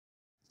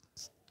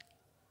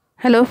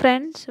Hello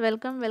friends,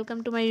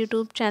 welcome to my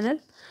YouTube channel.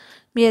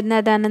 मी यज्ञा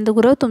दयानंद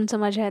गुरव तुमचं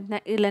माझ्या यज्ञा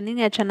e-learning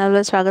या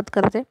चॅनलवर स्वागत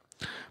करते.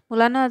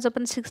 मुलांना आज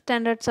आपण 6th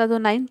स्टँडर्डचा जो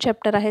 9th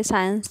चॅप्टर आहे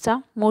सायन्सचा,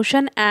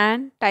 motion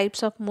and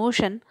types of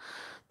motion,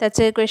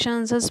 त्याचे क्वेश्चन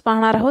आन्सर्स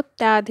पाहणार आहोत.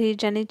 त्याआधी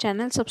ज्यांनी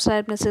चॅनल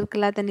सबस्क्राईब नसेल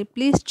केला त्यांनी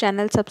प्लीज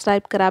चॅनल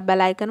सबस्क्राईब करा,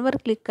 बेल आयकनवर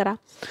क्लिक करा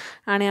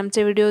आणि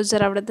आमचे व्हिडिओज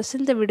जर आवडत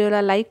असेल तर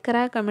व्हिडिओला लाईक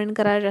करा, कमेंट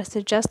करा,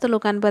 जास्तीत जास्त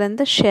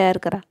लोकांपर्यंत शेअर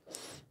करा.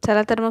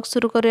 चला तर मग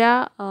सुरू करूया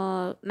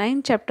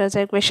 9th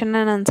चॅप्टरचा question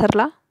and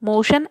आन्सरला.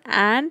 Motion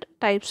and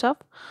types of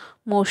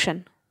motion.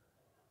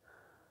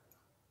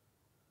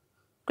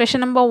 Question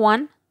number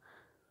 1,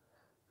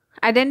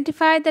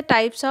 identify the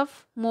types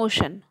of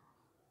motion.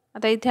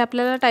 आता इथे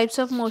आपल्याला टाइप्स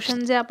ऑफ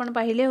मोशन जे आपण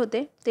पाहिले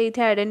होते ते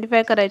इथे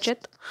आयडेंटिफाय करायचे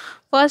आहेत.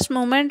 First,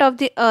 movement of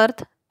the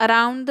earth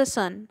around the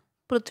सन.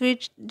 पृथ्वी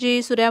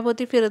जी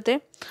सूर्याभोवती फिरते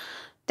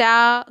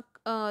त्या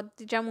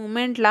तिच्या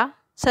मुवमेंटला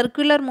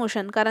सर्क्युलर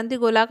मोशन, कारण ती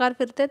गोलाकार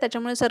फिरते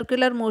त्याच्यामुळे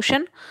सर्क्युलर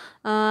मोशन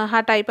हा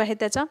टाईप आहे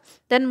त्याचा.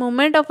 Then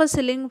movement of a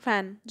ceiling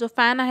fan, जो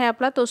फॅन आहे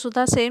आपला तो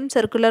सुद्धा same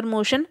circular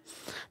motion.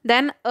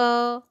 Then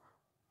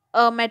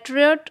a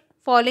मेट्रिओट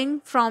falling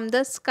from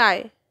the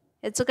sky,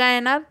 याचं काय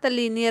येणार तर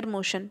लिनियर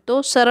मोशन,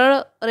 तो सरळ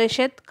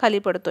रेषेत खाली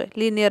पडतोय,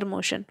 linear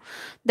motion.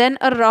 Then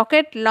a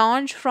rocket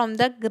launch from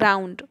the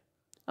ground.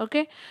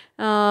 Okay,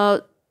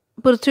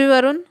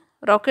 पृथ्वीवरून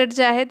रॉकेट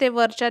जे आहे ते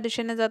वरच्या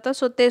दिशेने जातं,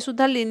 सो ते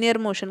सुद्धा लिनियर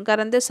मोशन,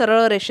 कारण ते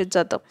सरळ रेषेत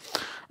जातं.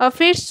 A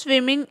fish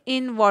swimming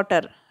in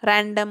water,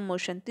 random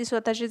motion, ती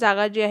स्वतःची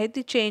जागा जी आहे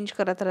ती चेंज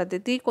करत राहते,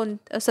 ती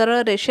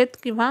सरळ रेषेत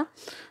किंवा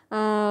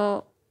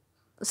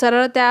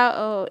सरळ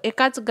त्या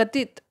एकाच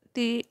गतीत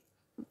ती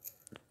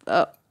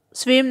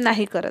स्विम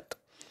नाही करत.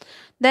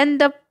 Then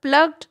the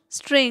plugged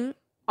string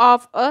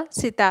of a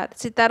sitar,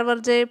 सितारवर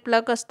जे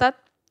प्लग असतात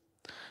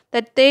तर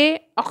ते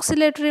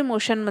ऑक्सिलेटरी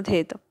मोशनमध्ये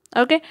येतं.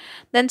 Okay,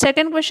 then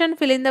second question,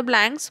 fill in the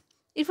blanks.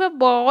 If a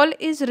ball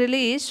is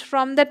released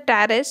from the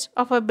terrace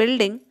of a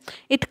building,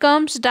 it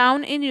comes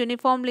down in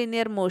uniform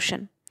linear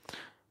motion.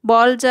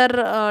 Ball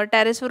जर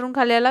टेरेसवरून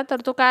खाली आला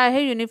तर तो काय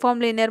आहे,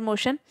 uniform linear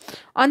motion.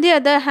 On the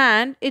other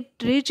hand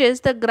it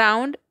reaches the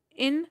ground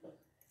in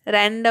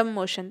random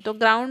motion, तो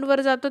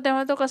ग्राउंडवर जातो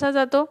तेव्हा तो कसा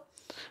जातो,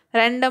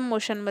 रॅन्डम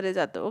मोशनमध्ये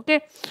जातो. Okay,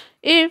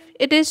 if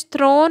it is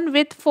throne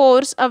with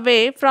force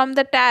away from the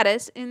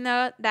terrace in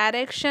a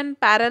direction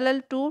parallel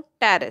to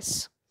terrace.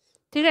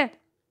 ठीक आहे.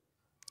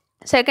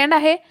 सेकंड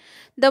आहे,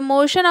 the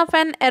motion of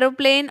and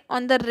aeroplane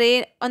on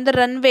the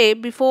runway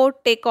before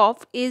take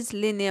off is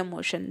linear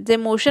motion. जे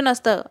motion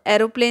असतं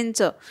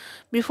एरोप्लेनचं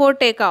before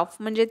take off,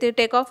 म्हणजे ते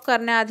take off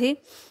करण्याआधी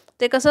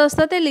ते कसं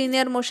असतं, ते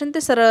लिनियर मोशन,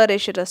 ते सरळ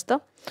रेषेत असतं.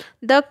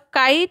 The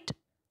kite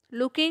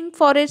looking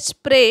for its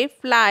prey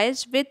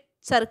flies with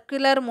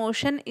circular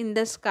motion in the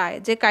sky.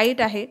 जे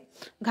काईट आहे,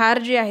 घार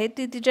जी आहे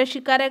ती तिच्या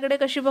शिकाऱ्याकडे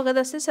कशी बघत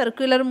असते,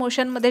 सर्क्युलर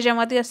मोशनमध्ये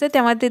जेव्हा ती असते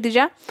तेव्हा ती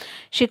तिच्या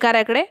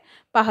शिकाऱ्याकडे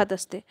पाहत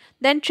असते.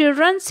 Then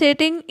children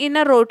sitting in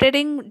a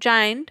rotating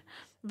giant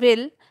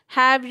will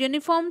have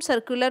uniform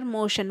circular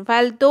motion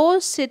while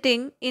those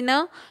sitting in a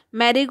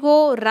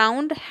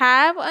merry-go-round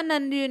have an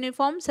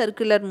ununiform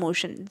circular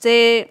motion.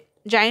 जे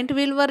जायंट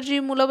व्हीलवर जी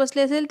मुलं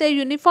बसली असेल ते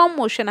युनिफॉर्म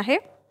मोशन आहे,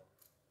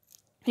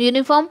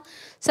 युनिफॉर्म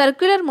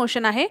सर्क्युलर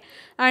मोशन आहे.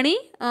 आणि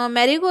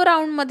मॅरी गो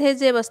राऊंडमध्ये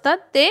जे बसतात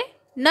ते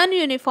नॉन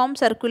युनिफॉर्म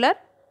सर्क्युलर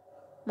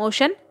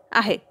मोशन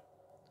आहे.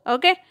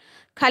 ओके,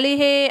 खाली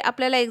हे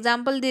आपल्याला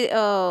एक्झाम्पल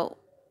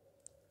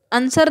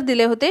आन्सर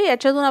दिले होते,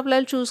 याच्यातून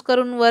आपल्याला चूज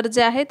करून वर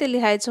जे आहे ते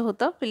लिहायचं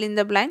होतं, फिल इन द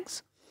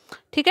ब्लँक्स.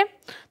 ठीक आहे.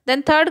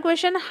 Then third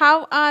question,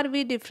 how are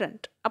we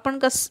different. आपण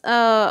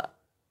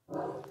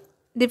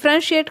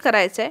डिफरन्शिएट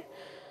करायचं आहे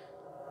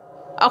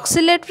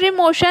oscillatory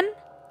motion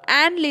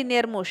and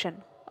linear motion.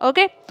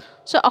 Okay,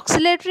 so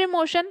oscillatory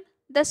motion,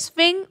 the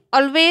swing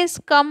always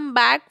come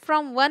back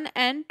from one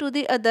end to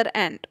the other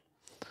end.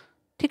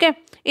 ठीक आहे.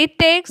 It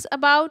text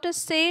about a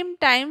same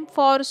time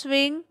for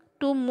swing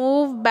to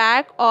move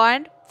back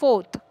and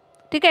fourth.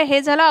 ठीक आहे,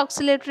 हे झालं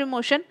oscillatory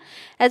motion.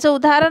 याचं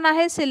उदाहरण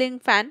आहे ceiling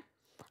fan.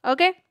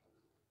 Okay.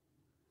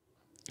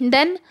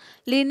 Then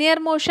linear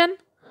motion,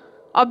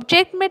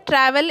 object may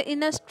travel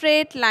in a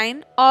straight line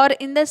or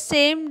in the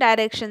same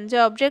direction. जे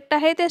object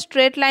आहे ते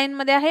स्ट्रेट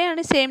लाईनमध्ये आहे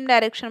आणि सेम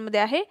डायरेक्शनमध्ये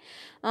आहे.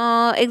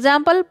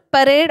 Example,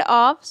 parade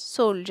of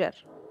soldier.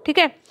 ठीक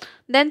आहे.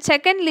 Then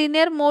second,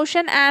 linear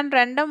motion and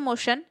random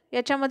motion.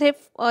 याच्यामध्ये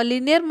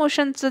लिनियर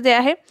मोशनचं जे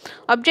आहे,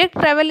 object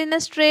travel in a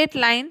straight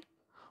line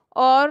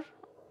or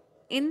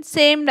in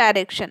same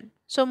direction.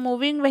 So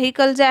moving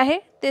vehicle जे आहे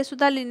ते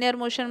सुद्धा लिनियर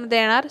मोशनमध्ये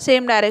येणार,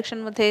 सेम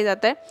डायरेक्शनमध्ये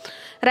जात आहे.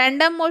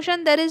 Random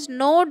motion, there is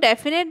no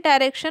definite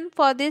direction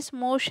for this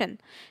motion.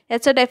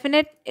 याचं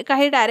डेफिनेट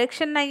काही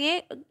डायरेक्शन नाही आहे,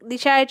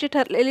 दिशा याची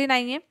ठरलेली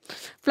नाही आहे.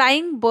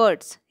 फ्लाईंग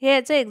बर्ड्स हे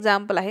याचं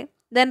एक्झाम्पल आहे.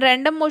 देन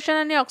रॅन्डम मोशन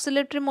आणि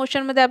ऑक्सिलेटरी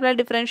मोशनमध्ये आपल्याला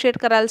डिफरन्शिएट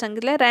करायला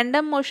सांगितलं आहे.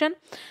 Random motion,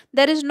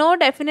 there is no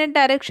definite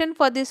direction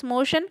for this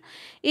motion.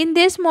 In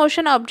this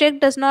motion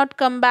object does not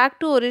come back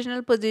to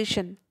original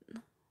position.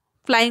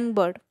 Flying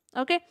bird.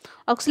 Okay,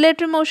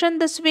 oscillatory motion,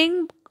 the swing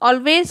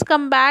always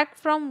come back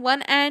from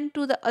one end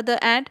to the other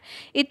end.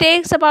 It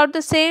takes about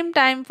the same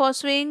time for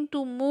swing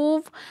to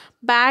move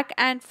back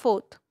and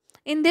forth.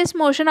 In this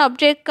motion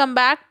object come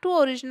back to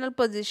original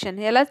position.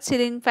 यालाच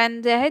ceiling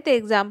fan जे आहे ते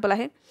example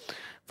आहे.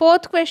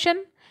 Fourth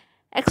question,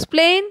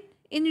 explain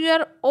in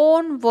your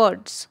on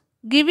words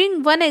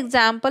giving one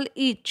example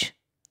इच.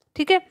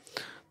 ठीक आहे.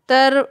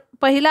 तर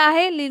पहिला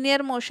आहे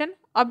linear motion.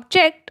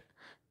 Object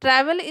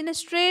travel in a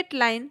straight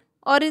line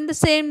और in the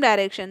same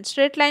direction.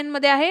 Straight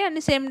लाईनमध्ये आहे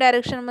आणि सेम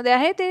डायरेक्शनमध्ये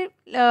आहे ते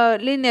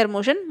linear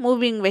motion,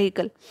 moving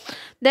vehicle.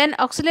 Then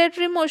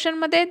oscillatory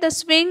मोशनमध्ये the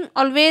swing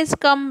always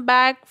come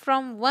back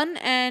from one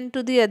end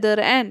to the other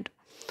end.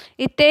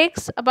 It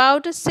text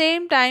about the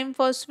same time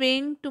for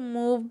swing to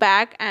move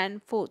back and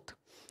fourth.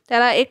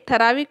 त्याला एक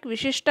ठराविक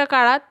विशिष्ट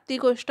काळात ती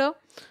गोष्ट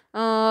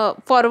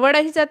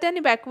फॉरवर्डही जाते आणि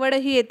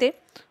बॅकवर्डही येते.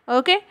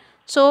 ओके.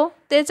 सो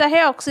तेच आहे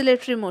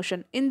oscillatory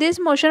motion. In this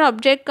motion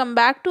object come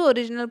back to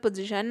original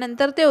position.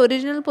 नंतर ते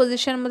ओरिजिनल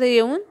पोझिशनमध्ये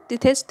येऊन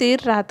तिथे स्थिर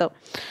राहतं.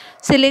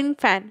 सिलिंग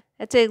फॅन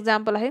याचे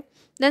एक्झाम्पल आहे.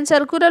 Then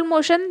circular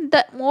motion,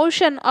 the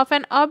motion of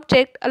an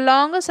object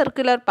along a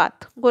circular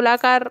path.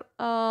 गोलाकार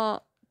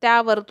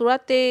त्या वर्तुळात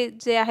ते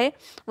जे आहे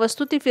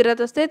वस्तू ती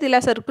फिरत असते,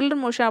 तिला सर्क्युलर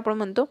मोशन आपण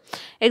म्हणतो.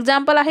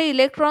 एक्झाम्पल आहे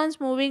electrons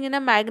moving in a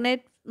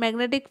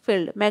magnetic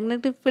field.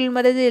 Magnetic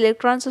फील्डमध्ये जे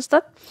इलेक्ट्रॉन्स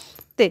असतात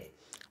ते.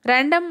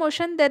 Random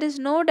motion, there is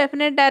no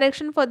definite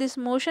direction for this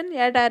motion.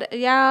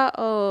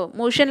 या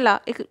मोशनला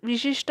एक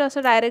विशिष्ट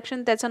असं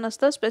डायरेक्शन त्याचं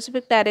नसतं,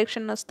 स्पेसिफिक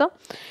डायरेक्शन नसतं.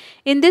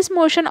 In this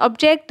motion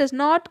object does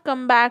not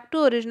come back to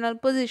original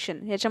position.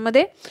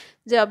 याच्यामध्ये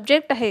जे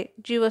ऑब्जेक्ट आहे,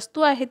 जी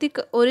वस्तू आहे ती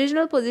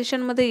ओरिजिनल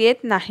पोझिशनमध्ये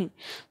येत नाही.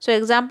 So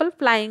example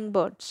flying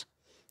birds.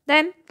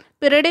 Then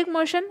periodic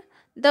motion,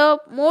 the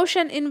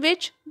motion in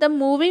which the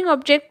moving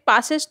object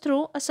passes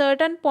through a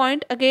certain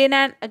point again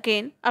and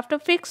again after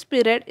fixed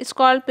period is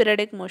called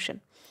periodic motion.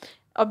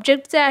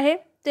 Object जे आहे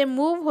ते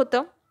move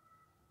होतं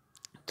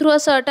through a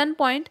certain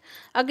point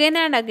again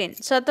and again.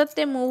 सतत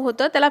ते move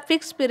होतं, त्याला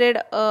fix period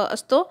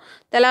असतो,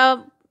 त्याला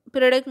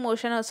पिरियडिक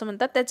मोशन असं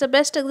म्हणतात. त्याचं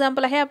बेस्ट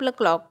एक्झाम्पल आहे आपलं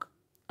clock.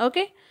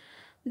 Okay.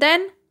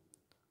 Then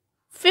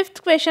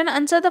fifth question,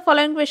 answer the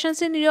following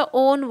questions in your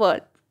on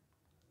word.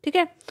 ठीक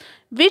आहे.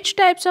 Which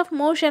types of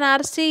motion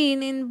are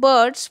seen in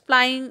birds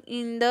flying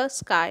in the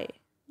sky.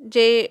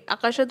 जे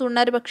आकाशात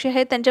उडणारे पक्षी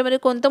आहेत त्यांच्यामध्ये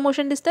कोणतं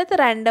मोशन दिसतंय तर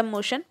random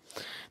motion.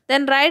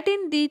 Then write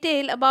in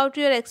detail about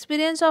your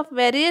experience of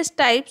various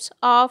types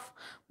of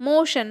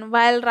motion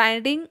while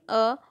riding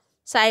a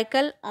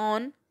cycle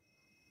on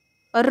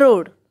a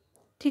road.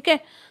 ठीक आहे.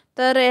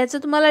 तर याचं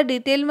तुम्हाला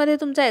डिटेलमध्ये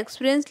तुमचा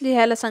एक्सपिरियन्स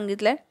लिहायला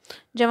सांगितलं आहे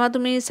जेव्हा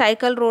तुम्ही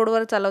सायकल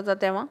रोडवर चालवता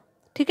तेव्हा.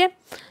 ठीक आहे.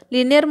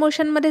 लिनियर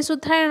मोशनमध्ये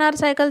सुद्धा येणार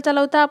सायकल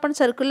चालवता आपण,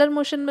 सर्क्युलर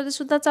मोशनमध्ये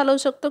सुद्धा चालवू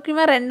शकतो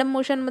किंवा रॅन्डम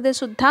मोशनमध्ये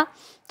सुद्धा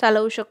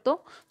चालवू शकतो.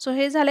 सो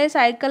हे झाले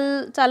सायकल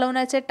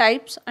चालवण्याचे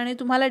टाईप्स आणि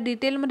तुम्हाला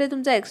डिटेलमध्ये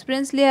तुमचा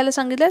एक्सपिरियन्स लिहायला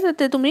सांगितलं तर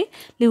ते तुम्ही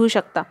लिहू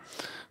शकता.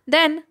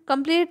 Then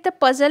complete the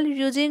puzzle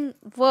using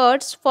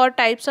words for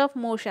types of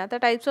motion. आता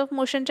टाईप्स ऑफ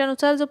मोशनच्या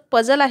नुसार जो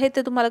पझल आहे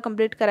ते तुम्हाला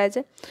कम्प्लीट करायचं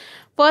आहे.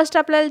 फर्स्ट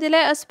आपल्याला दिलं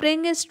आहे अ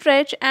spring is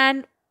stretch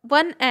and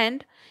one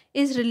end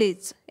is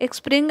release. एक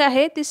स्प्रिंग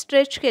आहे ती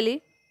स्ट्रेच केली,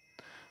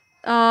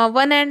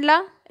 वन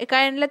एंडला एका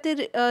एंडला ती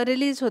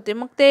रिलीज होते.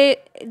 मग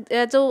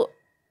ते जो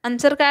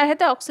आन्सर काय आहे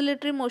ते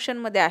ऑक्सिलेटरी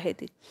मोशनमध्ये आहे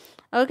ती.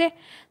 Okay.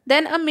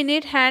 Then a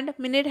minute hand.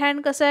 Minute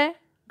hand कसं आहे,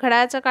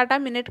 घड्याळाचा काटा,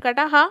 मिनिट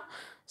काटा हा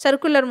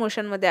सर्क्युलर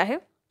मोशनमध्ये आहे.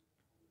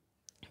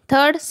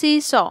 थर्ड सी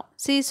सॉ.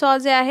 सी सॉ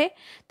जे आहे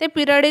ते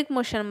पिरियडिक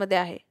मोशनमध्ये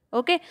आहे.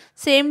 ओके.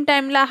 सेम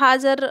टाईमला हा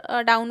जर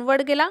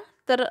डाऊनवर्ड गेला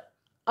तर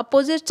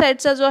अपोजिट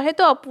साईडचा जो आहे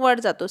तो अपवर्ड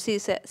जातो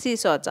C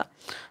सॉचा.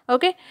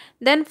 Okay.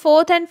 Then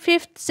fourth and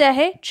fifth जे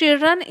आहे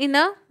children in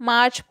a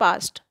march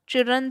past.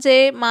 Children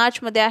जे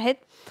मार्चमध्ये आहेत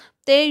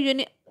ते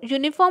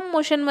युनिफॉर्म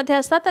मोशनमध्ये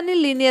असतात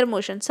आणि लिनियर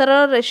मोशन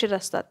सरळ रेषेत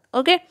असतात.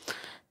 Okay.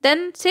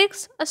 Then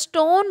six a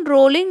stone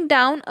rolling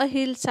down a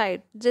hill side.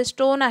 जे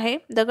स्टोन आहे,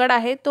 दगड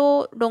आहे,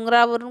 तो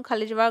डोंगरावरून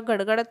खाली जेव्हा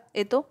गडगडत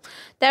येतो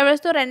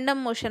त्यावेळेस तो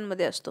रॅन्डम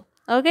मोशनमध्ये असतो.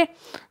 ओके.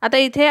 आता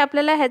इथे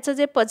आपल्याला ह्याचं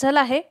जे पझल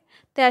आहे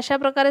ते अशा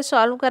प्रकारे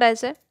सॉल्व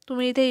करायचं आहे.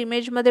 तुम्ही इथे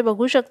इमेजमध्ये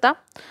बघू शकता.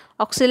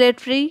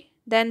 Oscillatory,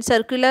 then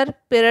circular,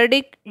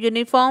 periodic,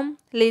 uniform,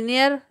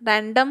 linear,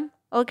 random.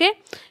 Okay.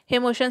 हे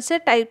मोशन्सचे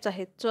टाईप्स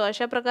आहेत. सो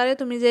अशा प्रकारे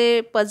तुम्ही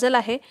जे पझल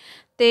आहे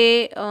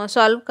ते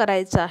सॉल्व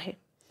करायचं आहे.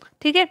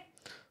 ठीक आहे.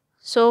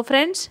 सो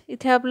फ्रेंड्स,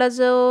 इथे आपला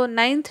जो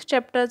 9th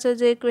चॅप्टरचे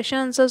जे क्वेश्चन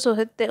आन्सर्स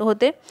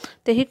होते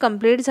तेही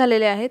कंप्लीट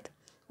झालेले आहेत.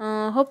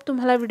 होप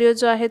तुम्हाला व्हिडिओ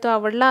जो आहे तो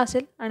आवडला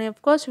असेल आणि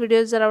ऑफकोर्स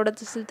व्हिडिओ जर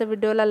आवडत असेल तर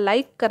व्हिडिओला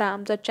लाईक करा,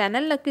 आमचा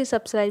चॅनल नक्की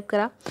सबस्क्राईब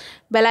करा,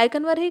 बेल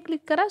आयकनवरही क्लिक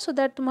करा सो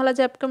दॅट तुम्हाला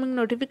जे अपकमिंग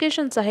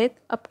नोटिफिकेशन्स आहेत,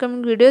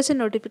 अपकमिंग व्हिडिओचे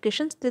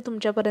नोटिफिकेशन्स ते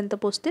तुमच्यापर्यंत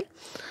पोचतील.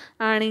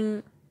 आणि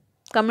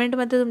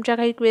कमेंटमध्ये तुमच्या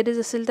काही क्वेरीज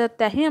असेल तर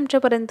त्याही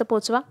आमच्यापर्यंत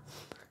पोचवा.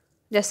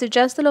 जास्तीत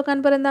जास्त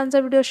लोकांपर्यंत आमचा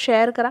व्हिडिओ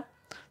शेअर करा.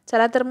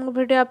 चला तर मग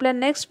भेटूया आपल्या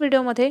नेक्स्ट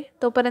व्हिडिओमध्ये.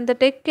 तोपर्यंत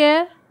take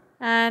care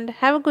and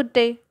have a good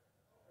day.